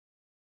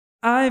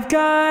I've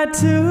got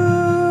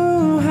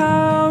two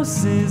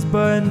houses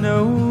but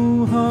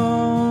no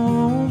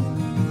home.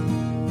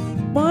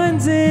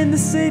 One's in the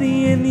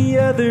city and the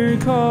other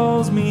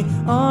calls me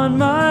on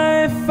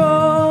my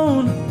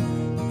phone.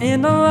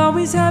 And I'll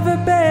always have a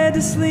bed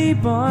to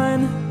sleep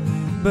on,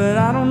 but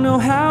I don't know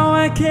how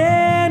I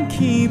can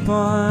keep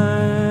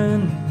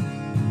on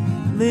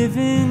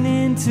living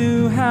in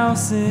two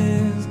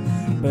houses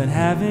but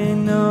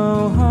having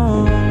no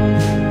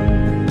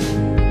home.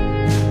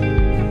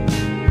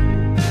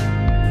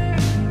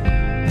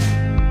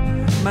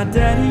 My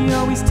daddy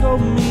always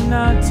told me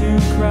not to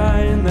cry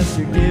unless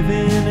you're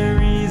given a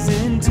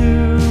reason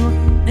to.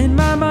 And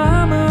my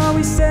mama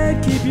always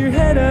said keep your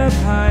head up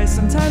high.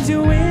 Sometimes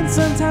you win,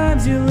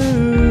 sometimes you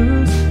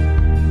lose,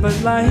 but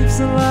life's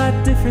a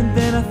lot different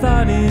than I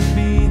thought it'd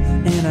be,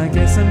 and I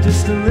guess I'm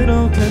just a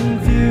little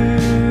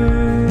confused.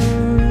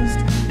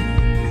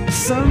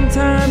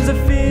 Sometimes I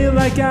feel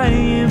like I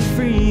am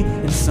free,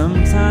 and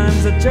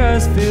sometimes I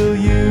just feel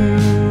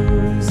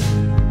used.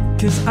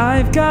 'Cause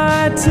I've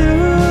got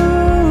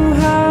two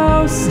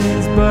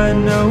houses but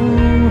no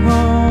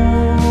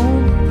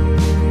home.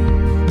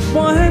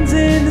 One's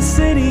in the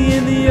city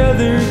and the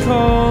other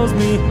calls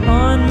me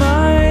on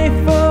my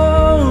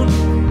phone.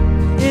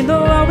 And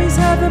I'll always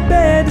have a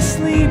bed to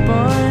sleep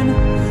on,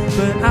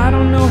 but I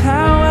don't know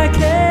how I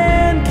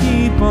can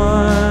keep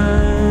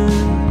on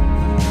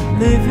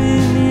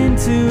living in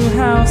two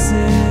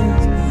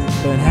houses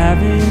but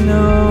having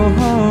no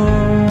home.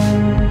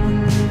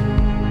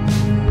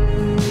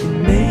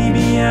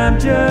 I'm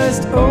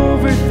just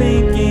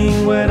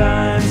overthinking what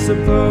I'm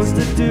supposed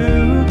to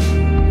do.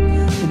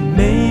 And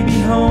maybe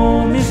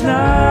home is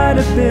not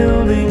a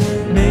building,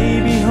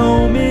 maybe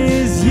home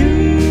is you.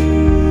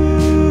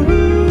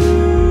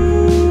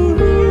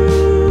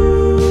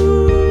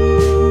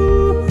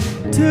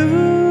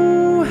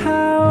 Two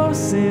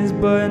houses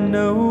but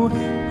no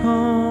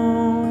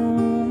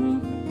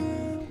home.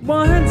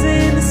 One's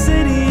in the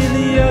city and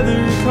the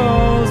other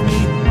calls me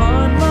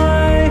on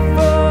my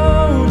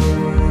phone.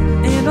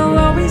 And I'll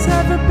always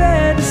have a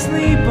bed to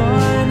sleep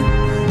on,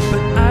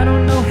 but I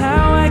don't know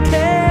how I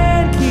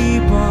can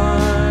keep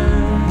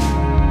on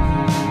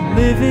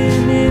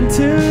living in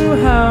two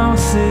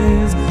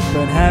houses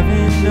but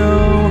having no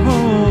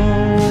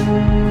home.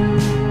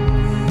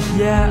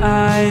 Yeah,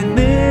 I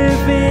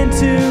live in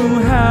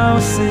two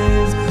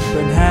houses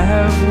but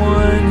have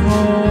one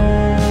home.